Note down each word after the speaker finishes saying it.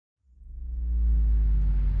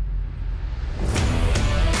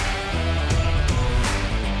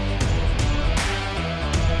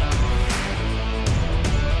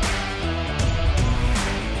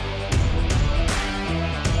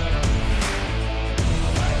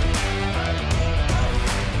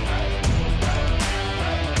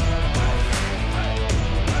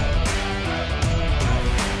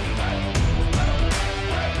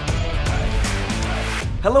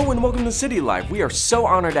Hello and welcome to City Life. We are so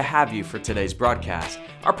honored to have you for today's broadcast.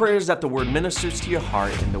 Our prayer is that the word ministers to your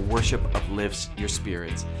heart and the worship uplifts your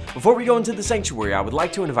spirits. Before we go into the sanctuary, I would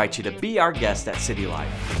like to invite you to be our guest at City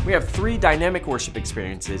Life. We have 3 dynamic worship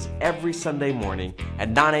experiences every Sunday morning at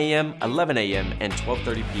 9 a.m., 11 a.m., and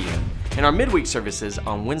 12:30 p.m. and our midweek services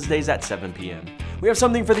on Wednesdays at 7 p.m. We have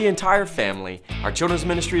something for the entire family. Our children's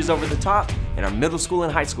ministry is over the top, and our middle school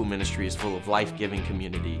and high school ministry is full of life-giving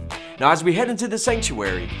community. Now, as we head into the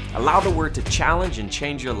sanctuary, allow the word to challenge and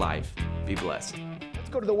change your life. Be blessed. Let's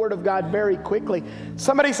go to the Word of God very quickly.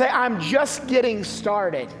 Somebody say, I'm just getting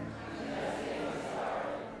started.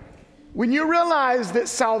 When you realize that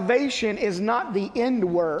salvation is not the end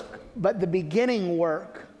work, but the beginning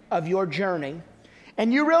work of your journey,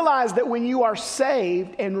 and you realize that when you are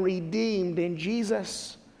saved and redeemed and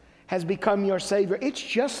Jesus has become your Savior, it's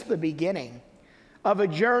just the beginning of a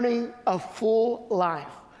journey of full life,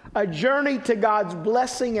 a journey to God's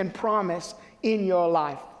blessing and promise in your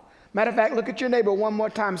life. Matter of fact, look at your neighbor one more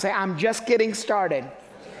time. Say, I'm just getting started.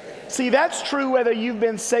 See, that's true whether you've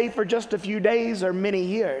been saved for just a few days or many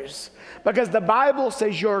years, because the Bible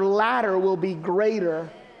says your latter will be greater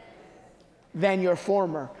than your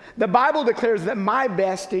former. The Bible declares that my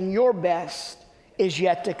best and your best is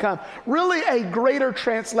yet to come. Really, a greater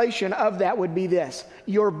translation of that would be this: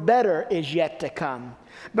 your better is yet to come.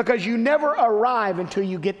 Because you never arrive until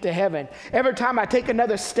you get to heaven. Every time I take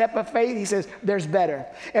another step of faith, he says, there's better.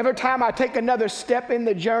 Every time I take another step in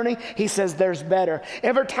the journey, he says, there's better.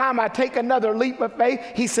 Every time I take another leap of faith,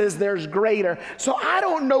 he says, there's greater. So I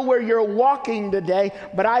don't know where you're walking today,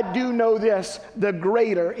 but I do know this: the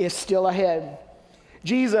greater is still ahead.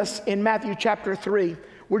 Jesus, in Matthew chapter 3,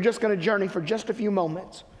 we're just going to journey for just a few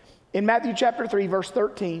moments. In Matthew chapter 3, verse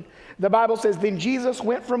 13, the Bible says, then Jesus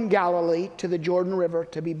went from Galilee to the Jordan River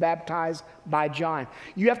to be baptized by John.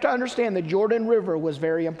 You have to understand the Jordan River was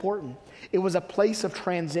very important. It was a place of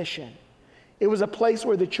transition. It was a place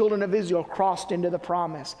where the children of Israel crossed into the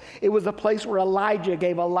promise. It was a place where Elijah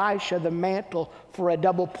gave Elisha the mantle for a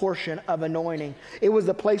double portion of anointing. It was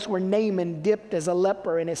a place where Naaman dipped as a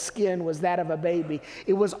leper and his skin was that of a baby.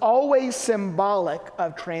 It was always symbolic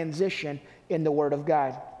of transition in the Word of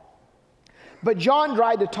God. But John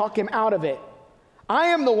tried to talk him out of it. I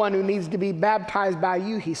am the one who needs to be baptized by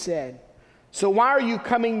you, he said. So why are you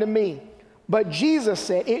coming to me? But Jesus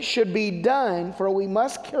said, it should be done, for we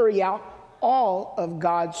must carry out all of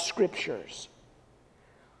God's scriptures.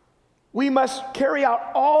 We must carry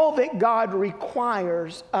out all that God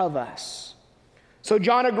requires of us. So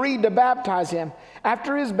John agreed to baptize him.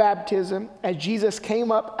 After his baptism, as Jesus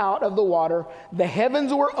came up out of the water, the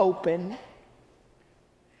heavens were open,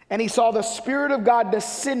 and he saw the Spirit of God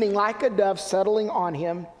descending like a dove, settling on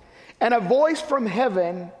him. And a voice from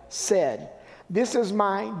heaven said, this is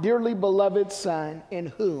my dearly beloved Son, in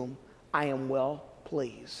whom I am well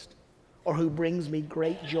pleased, or who brings me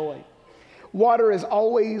great joy. Water has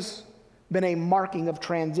always been a marking of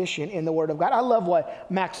transition in the Word of God. I love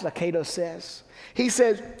what Max Lucado says. He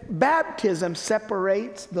says, baptism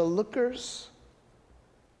separates the lookers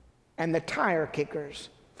and the tire kickers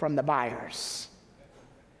from the buyers.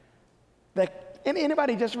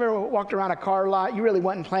 Anybody just ever walked around a car lot? You really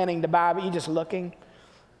wasn't planning to buy, but you're just looking.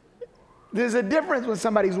 There's a difference when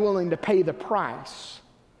somebody's willing to pay the price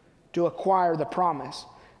to acquire the promise.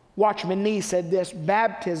 Watchman Nee said this: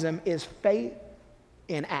 baptism is faith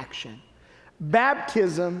in action.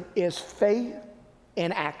 Baptism is faith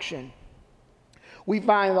in action. We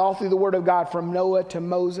find all through the Word of God, from Noah to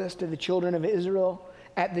Moses to the children of Israel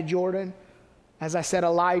at the Jordan, as I said,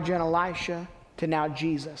 Elijah and Elisha, to now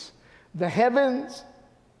Jesus. The heavens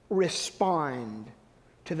respond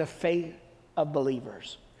to the faith of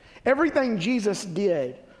believers. Everything Jesus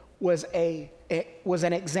did was an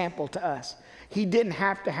example to us. He didn't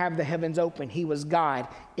have to have the heavens open. He was God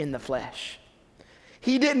in the flesh.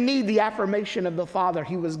 He didn't need the affirmation of the Father.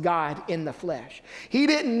 He was God in the flesh. He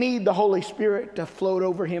didn't need the Holy Spirit to float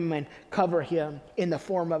over him and cover him in the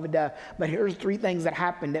form of a dove. But here's 3 things that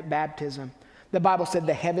happened at baptism. The Bible said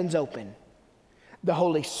the heavens opened. The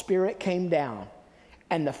Holy Spirit came down,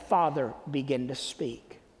 and the Father began to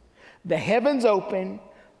speak. The heavens opened,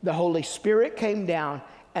 the Holy Spirit came down,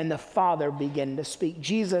 and the Father began to speak.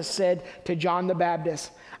 Jesus said to John the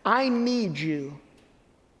Baptist, I need you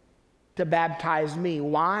to baptize me.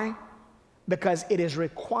 Why? Because it is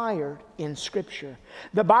required in Scripture.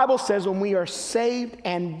 The Bible says when we are saved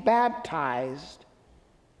and baptized,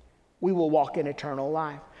 we will walk in eternal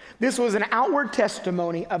life. This was an outward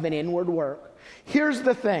testimony of an inward work. Here's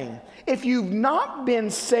the thing. If you've not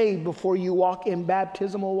been saved before you walk in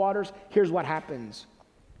baptismal waters, here's what happens.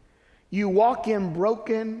 You walk in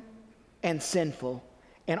broken and sinful,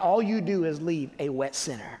 and all you do is leave a wet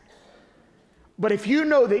sinner. But if you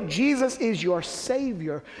know that Jesus is your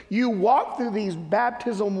Savior, you walk through these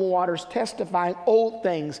baptismal waters testifying old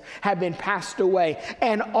things have been passed away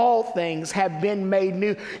and all things have been made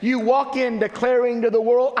new. You walk in declaring to the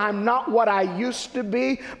world, I'm not what I used to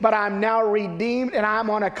be, but I'm now redeemed and I'm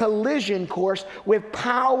on a collision course with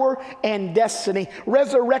power and destiny.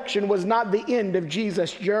 Resurrection was not the end of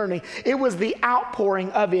Jesus' journey. It was the outpouring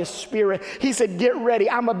of his Spirit. He said, get ready.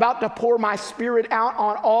 I'm about to pour my Spirit out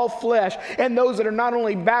on all flesh, and those that are not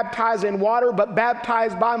only baptized in water, but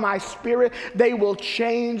baptized by my Spirit, they will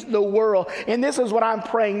change the world. And this is what I'm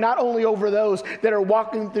praying, not only over those that are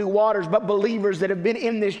walking through waters, but believers that have been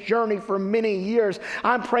in this journey for many years.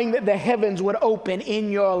 I'm praying that the heavens would open in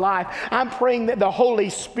your life. I'm praying that the Holy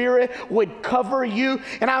Spirit would cover you.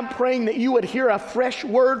 And I'm praying that you would hear a fresh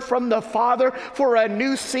word from the Father for a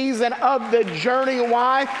new season of the journey.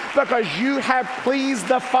 Why? Because you have pleased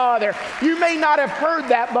the Father. You may not have heard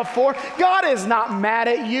that before. God is not mad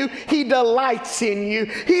at you. He delights in you.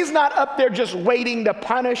 He's not up there just waiting to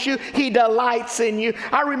punish you. He delights in you.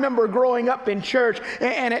 I remember growing up in church,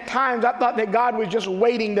 and at times I thought that God was just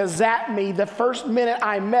waiting to zap me the first minute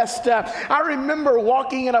I messed up. I remember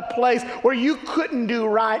walking in a place where you couldn't do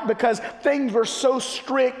right because things were so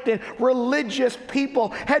strict and religious people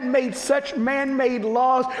had made such man-made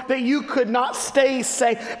laws that you could not stay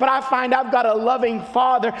safe. But I find I've got a loving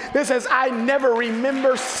Father that says, I never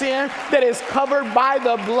remember sin that is covered by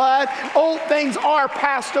the blood. Old things are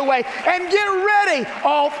passed away. And get ready,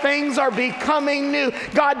 all things are becoming new.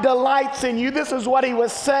 God delights in you. This is what he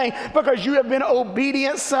was saying. Because you have been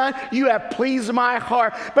obedient, son, you have pleased my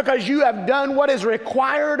heart. Because you have done what is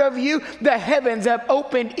required of you, the heavens have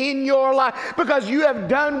opened in your life. Because you have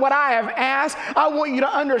done what I have asked, I want you to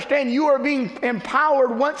understand you are being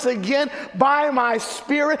empowered once again by my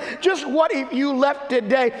Spirit. Just what if you left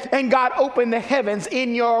today and God opened the heavens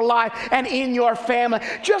in your life and in your family?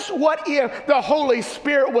 Just what if the Holy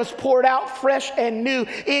Spirit was poured out fresh and new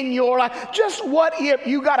in your life? Just what if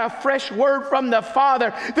you got a fresh word from the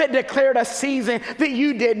Father that declared a season that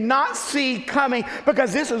you did not see coming?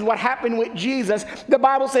 Because this is what happened with Jesus. The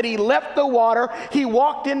Bible said he left the water, he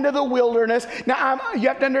walked into the wilderness. Now you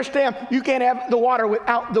have to understand, you can't have the water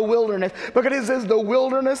without the wilderness, because it is the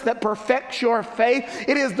wilderness that perfects your faith.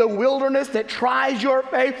 It is the wilderness that tries your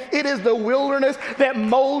faith. It is the wilderness that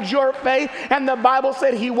molds your faith. And the Bible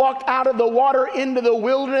said he walked out of the water into the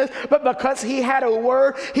wilderness, but because he had a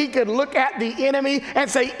word, he could look at the enemy and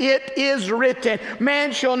say, it is written,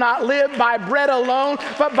 man shall not live by bread alone,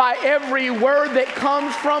 but by every word that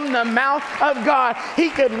comes from the mouth of God. He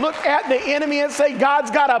could look at the enemy and say,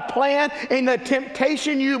 God's got a plan, and the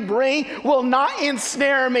temptation you bring will not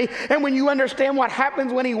ensnare me. And when you understand what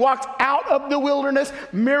happens when he walks out of the wilderness,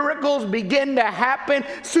 miracles begin to happen.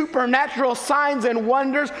 Supernatural signs and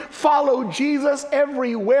wonders follow Jesus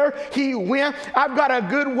everywhere he went. I've got a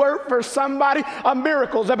good word for somebody. A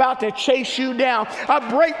miracle's about to chase you down. A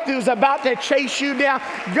breakthrough's about to chase you down.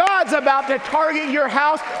 God's about to target your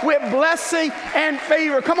house with blessing and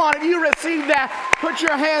favor. Come on, if you receive that, put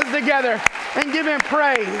your hands together and give him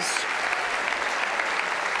praise.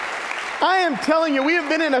 I am telling you, we have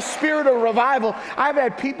been in a spirit of revival. I've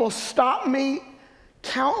had people stop me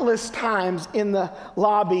countless times in the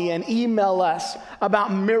lobby and email us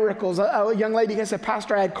about miracles. A young lady said,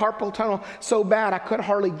 Pastor, I had carpal tunnel so bad I could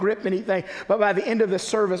hardly grip anything. But by the end of the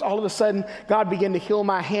service, all of a sudden, God began to heal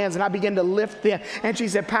my hands and I began to lift them. And she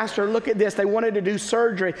said, Pastor, look at this. They wanted to do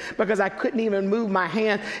surgery because I couldn't even move my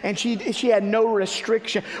hand. And she had no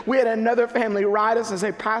restriction. We had another family write us and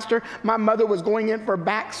say, Pastor, my mother was going in for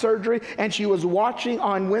back surgery and she was watching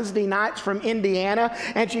on Wednesday nights from Indiana.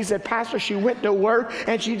 And she said, Pastor, she went to work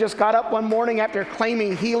and she just got up one morning after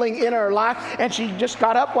claiming healing in her life, and she just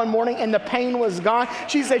got up one morning and the pain was gone.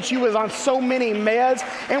 She said she was on so many meds,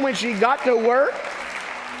 and when she got to work,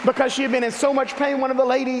 because she had been in so much pain, one of the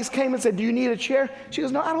ladies came and said, do you need a chair? She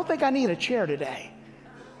goes, no, I don't think I need a chair today.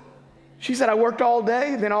 She said, I worked all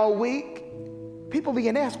day, then all week. People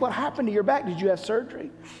began to ask, what happened to your back? Did you have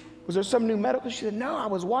surgery? Was there some new medical? She said, no, I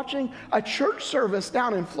was watching a church service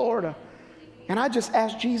down in Florida, and I just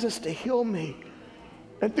asked Jesus to heal me.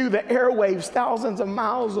 And through the airwaves, thousands of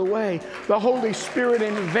miles away, the Holy Spirit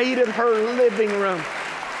invaded her living room.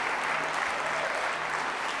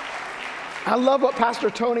 I love what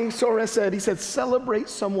Pastor Tony Soren said. He said, celebrate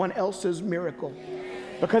someone else's miracle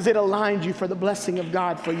because it aligns you for the blessing of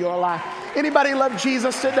God for your life. Anybody love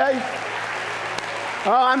Jesus today?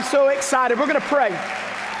 Oh, I'm so excited. We're going to pray.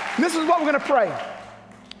 This is what we're going to pray.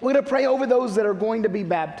 We're going to pray over those that are going to be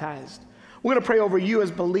baptized. We're going to pray over you as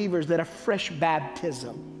believers that a fresh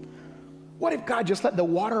baptism What if God just let the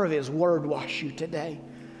water of his word wash you today?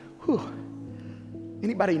 Whew.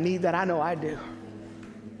 Anybody need that? I know I do.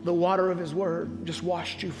 The water of his word just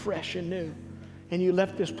washed you fresh and new. And you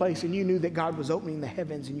left this place and you knew that God was opening the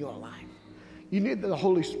heavens in your life. You knew that the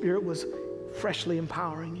Holy Spirit was freshly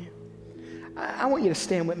empowering you. I want you to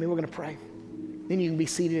stand with me. We're going to pray. Then you can be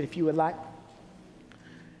seated if you would like.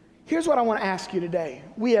 Here's what I want to ask you today.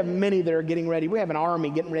 We have many that are getting ready. We have an army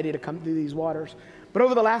getting ready to come through these waters. But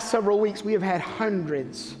over the last several weeks, we have had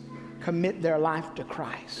hundreds commit their life to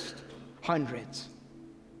Christ. Hundreds.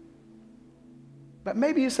 But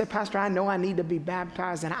maybe you say, Pastor, I know I need to be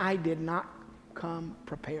baptized, and I did not come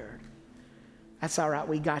prepared. That's all right.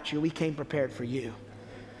 We got you. We came prepared for you.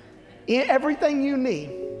 Everything you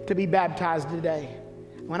need to be baptized today.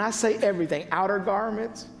 When I say everything, outer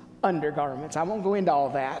garments, undergarments. I won't go into all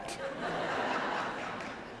that.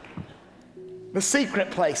 The secret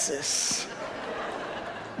places.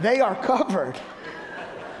 They are covered.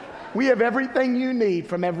 We have everything you need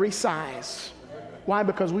from every size. Why?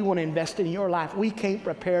 Because we want to invest in your life. We came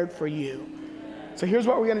prepared for you. So here's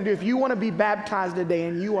what we're going to do. If you want to be baptized today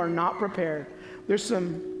and you are not prepared, there's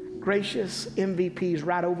some gracious MVPs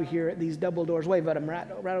right over here at these double doors. Wave at them right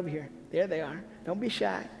over here. There they are. Don't be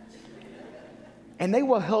shy. And they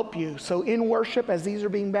will help you. So in worship, as these are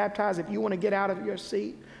being baptized, if you want to get out of your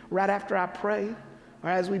seat right after I pray or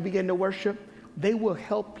as we begin to worship, they will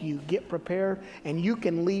help you get prepared, and you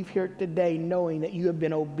can leave here today knowing that you have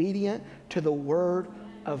been obedient to the Word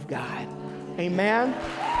of God. Amen?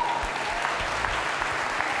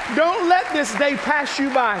 Don't let this day pass you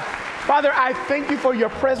by. Father, I thank you for your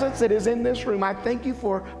presence that is in this room. I thank you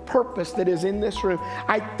for purpose that is in this room.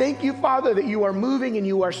 I thank you, Father, that you are moving and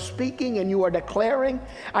you are speaking and you are declaring.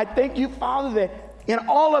 I thank you, Father, that in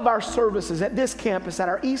all of our services at this campus, at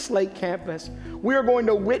our East Lake campus, we are going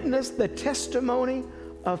to witness the testimony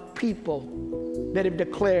of people that have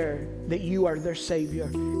declared that you are their Savior,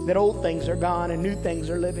 that old things are gone and new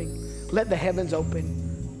things are living. Let the heavens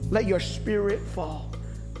open. Let your Spirit fall.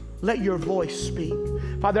 Let your voice speak.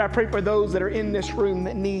 Father, I pray for those that are in this room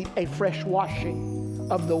that need a fresh washing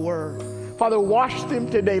of the Word. Father, wash them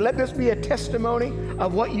today. Let this be a testimony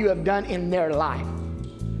of what you have done in their life.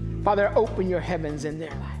 Father, open your heavens in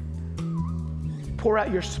their life. Pour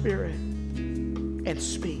out your Spirit and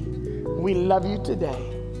speak. We love you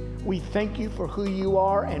today. We thank you for who you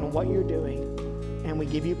are and what you're doing. And we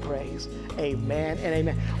give you praise. Amen and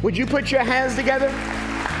amen. Would you put your hands together?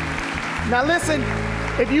 Now listen,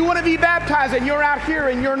 if you want to be baptized and you're out here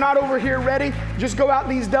and you're not over here ready, just go out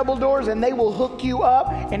these double doors and they will hook you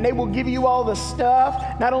up and they will give you all the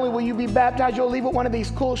stuff. Not only will you be baptized, you'll leave with one of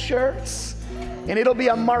these cool shirts. And it'll be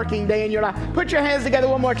a marking day in your life. Put your hands together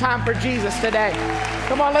one more time for Jesus today.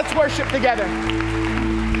 Come on, let's worship together.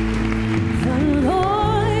 The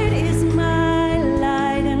Lord is my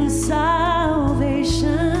light and salvation.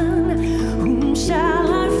 Whom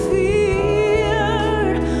shall I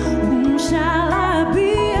fear? Whom shall I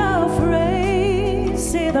be afraid?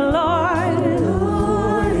 Say the Lord. The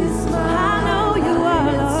Lord is my I know you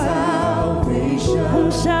are, Lord. Salvation. Whom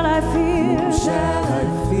shall I fear? Whom shall I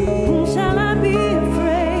fear? Whom shall I be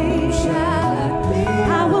afraid? Whom shall I be?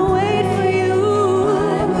 I will wait for you.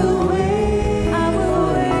 I will wait. I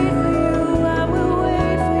will wait for you. I will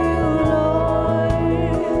wait for you, Lord.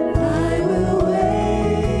 I will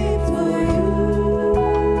wait for you.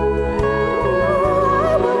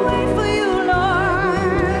 I will wait for you,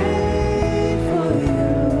 Lord. Wait for you.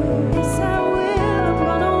 Yes, I will. I'm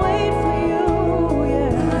gonna wait for you.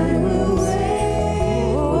 Yeah. I will wait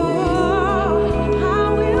for you. I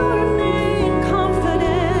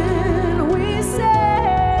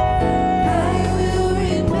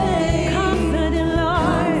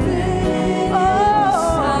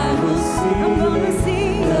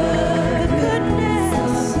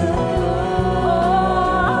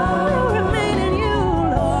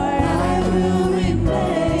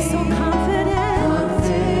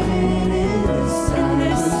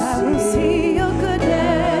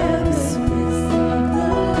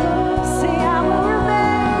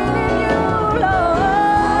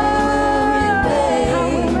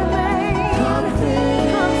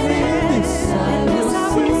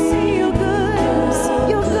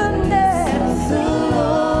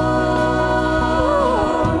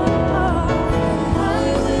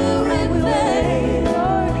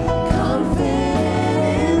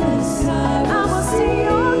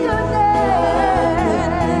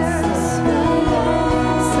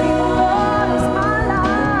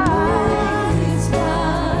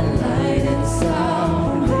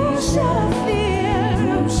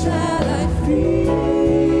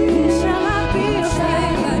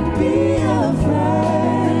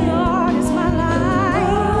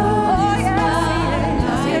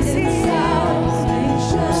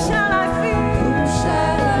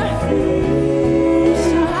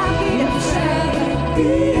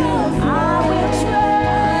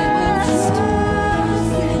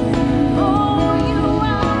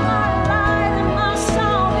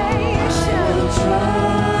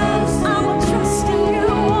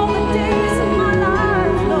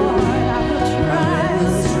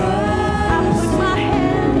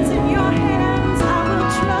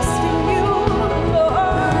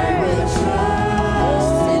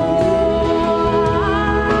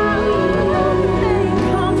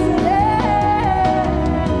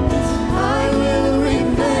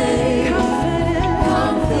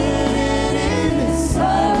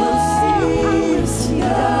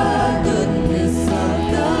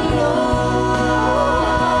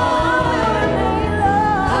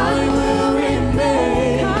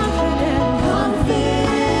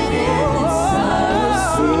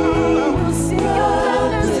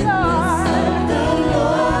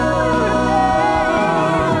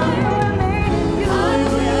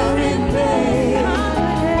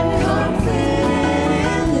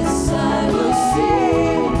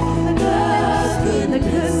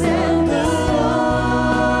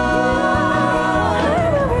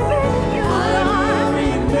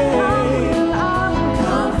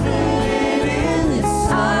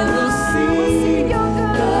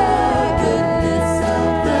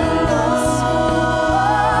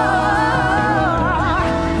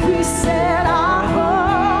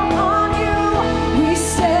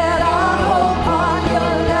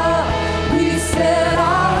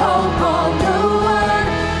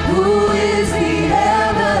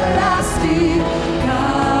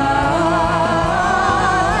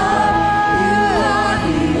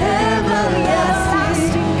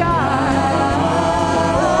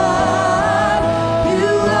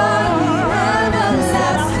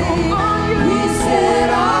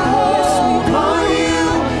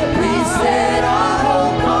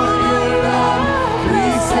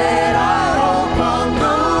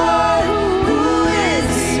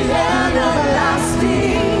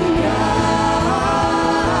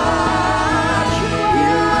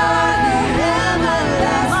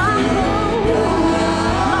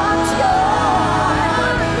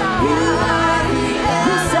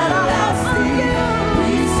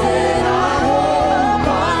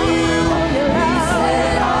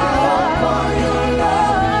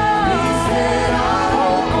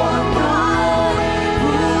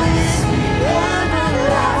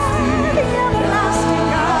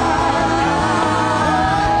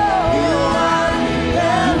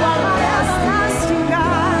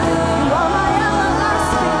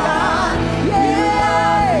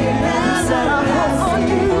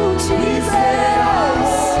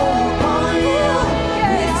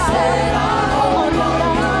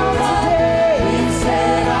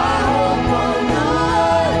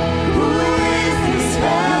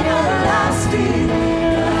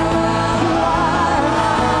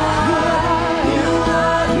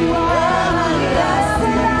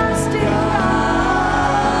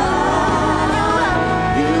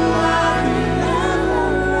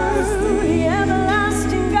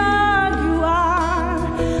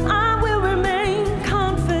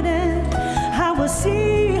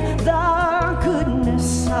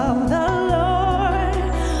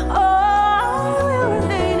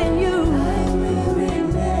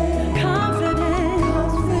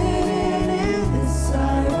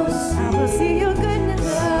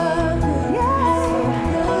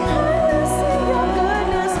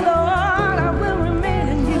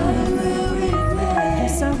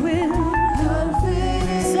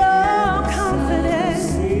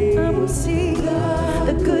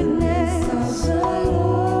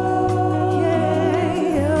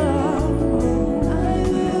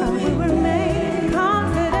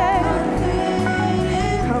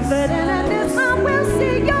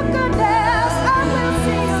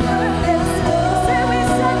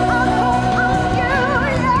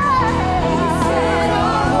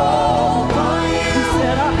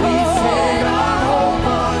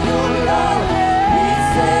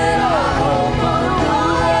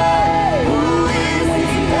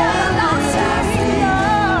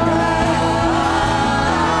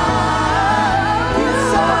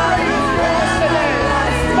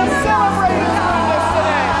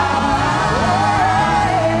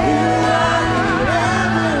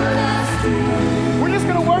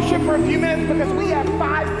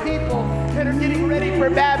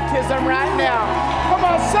baptism right now. Come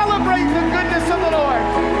on, celebrate the goodness of the Lord.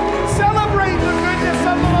 Celebrate the goodness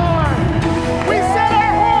of the Lord. We set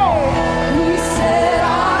our home. We set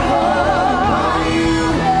our hope on you.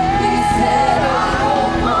 We set our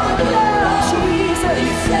hope on the blood of Jesus. We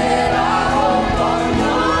set our hope on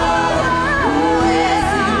God, who is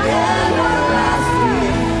the everlasting,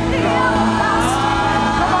 everlasting.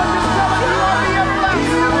 Come on, just tell him you are the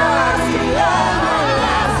everlasting God.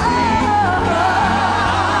 Everlasting,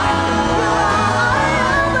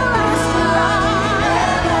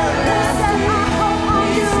 everlasting.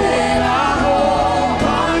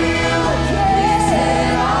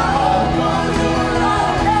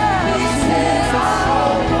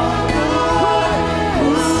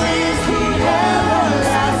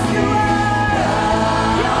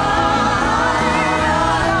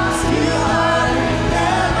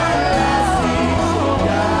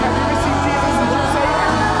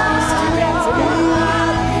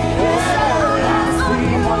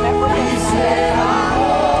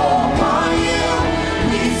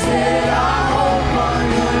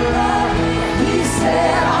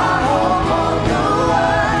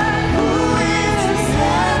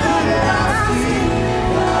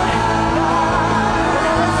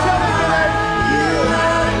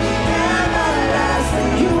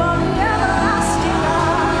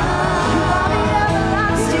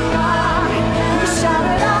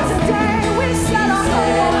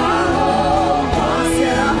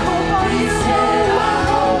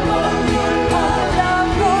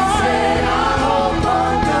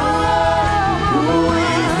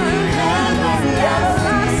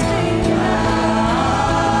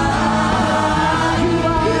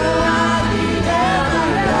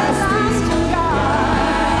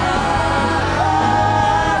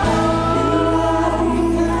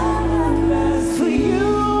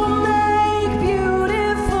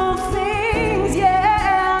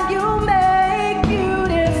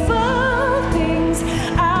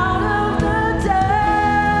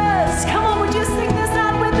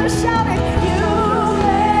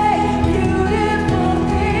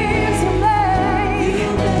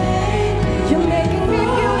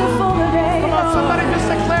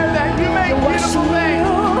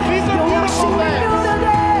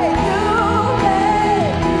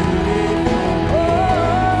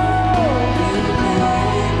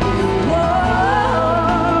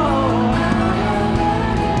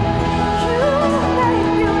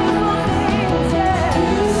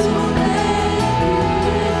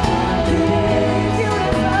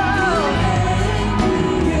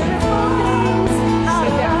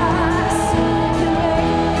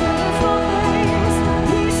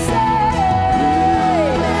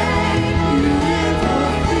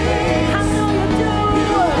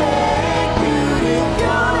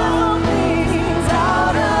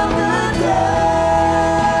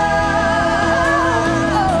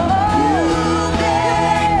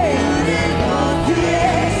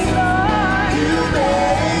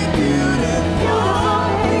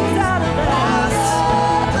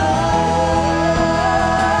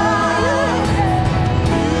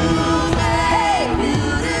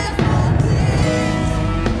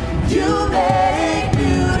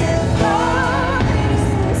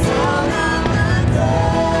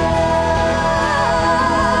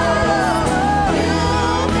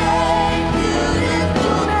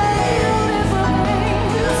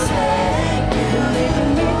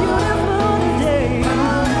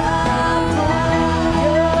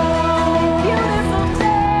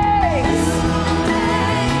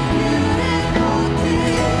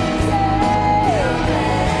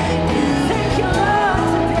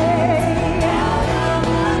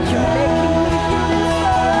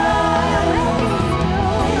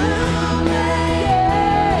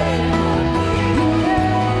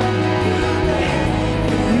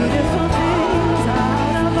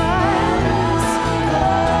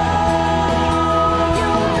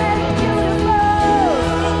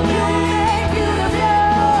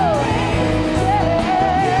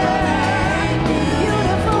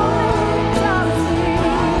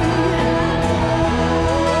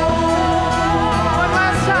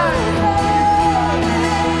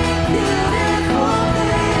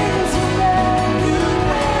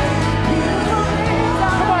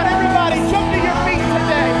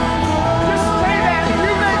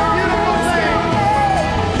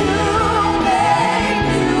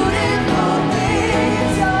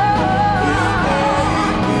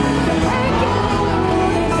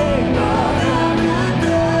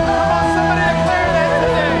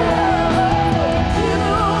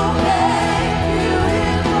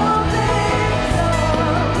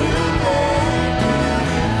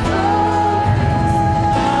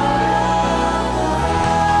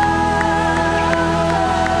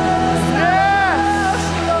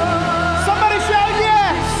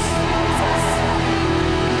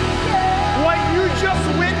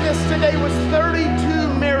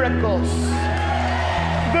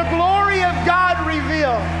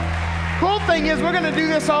 Cool thing is we're going to do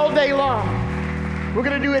this all day long. We're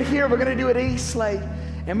going to do it here. We're going to do it at Eastlake.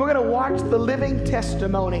 And we're going to watch the living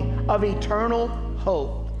testimony of eternal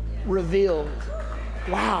hope revealed.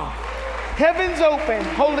 Wow. Heavens open.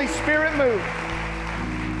 Holy Spirit move.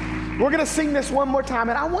 We're going to sing this one more time.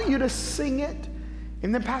 And I want you to sing it.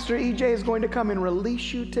 And then Pastor EJ is going to come and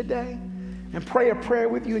release you today and pray a prayer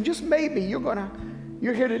with you. And just maybe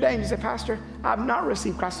you're here today and you say, Pastor, I've not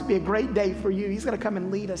received Christ. It'll be a great day for you. He's going to come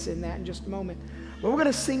and lead us in that in just a moment. But we're going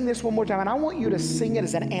to sing this one more time. And I want you to sing it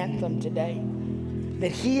as an anthem today.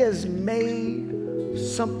 That He has made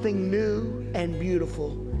something new and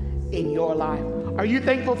beautiful in your life. Are you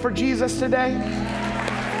thankful for Jesus today?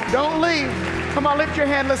 Don't leave. Come on, lift your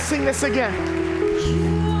hand. Let's sing this again.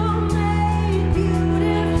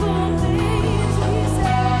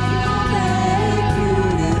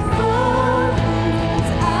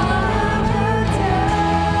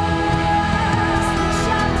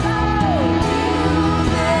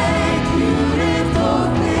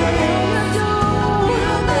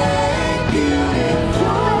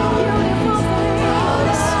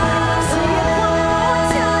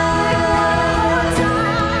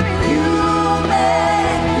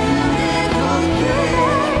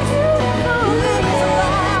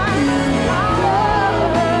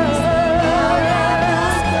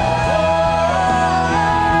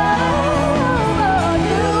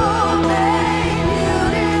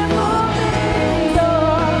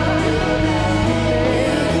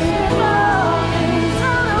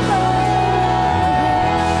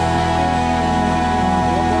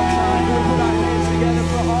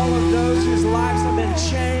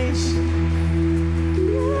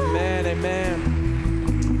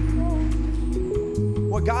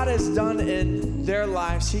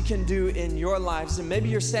 He can do in your lives. And maybe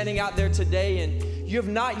you're standing out there today and you have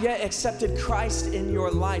not yet accepted Christ in your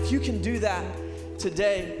life. You can do that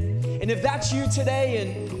today. And if that's you today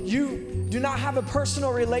and you do not have a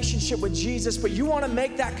personal relationship with Jesus, but you want to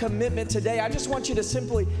make that commitment today, I just want you to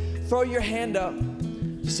simply throw your hand up.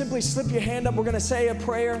 Simply slip your hand up. We're going to say a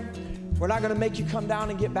prayer. We're not going to make you come down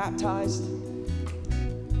and get baptized.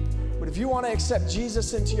 But if you want to accept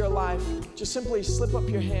Jesus into your life, just simply slip up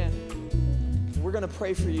your hand. We're going to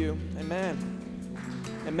pray for you. Amen.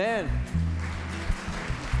 Amen.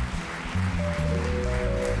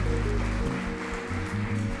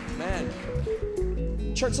 Amen.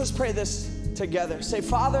 Church, let's pray this together. Say,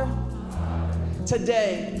 Father,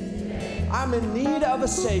 today I'm in need of a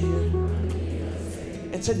Savior.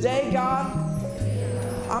 And today, God,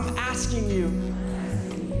 I'm asking you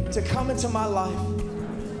to come into my life,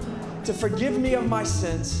 to forgive me of my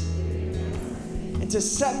sins, and to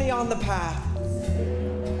set me on the path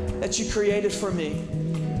that you created for me.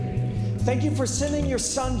 Thank you for sending your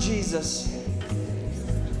Son, Jesus,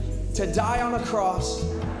 to die on a cross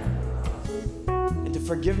and to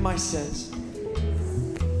forgive my sins.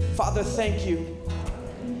 Father, thank you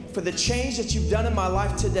for the change that you've done in my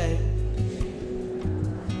life today.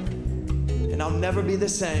 And I'll never be the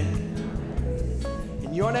same.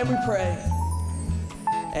 In your name we pray.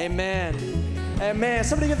 Amen. Amen.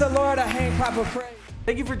 Somebody give the Lord a hand clap of praise.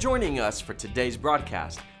 Thank you for joining us for today's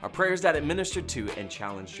broadcast. Our prayers that it ministered to and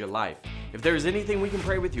challenged your life. If there is anything we can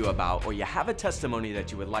pray with you about, or you have a testimony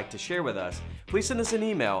that you would like to share with us, please send us an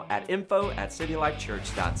email at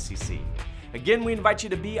info@citylifechurch.cc. Again, we invite you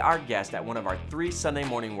to be our guest at one of our 3 Sunday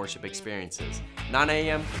morning worship experiences, 9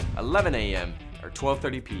 a.m., 11 a.m., or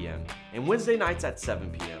 12:30 p.m., and Wednesday nights at 7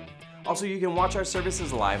 p.m. Also, you can watch our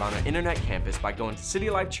services live on our internet campus by going to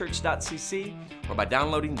citylife.church.cc or by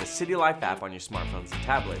downloading the City Life app on your smartphones and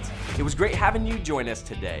tablets. It was great having you join us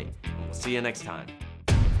today, and we'll see you next time.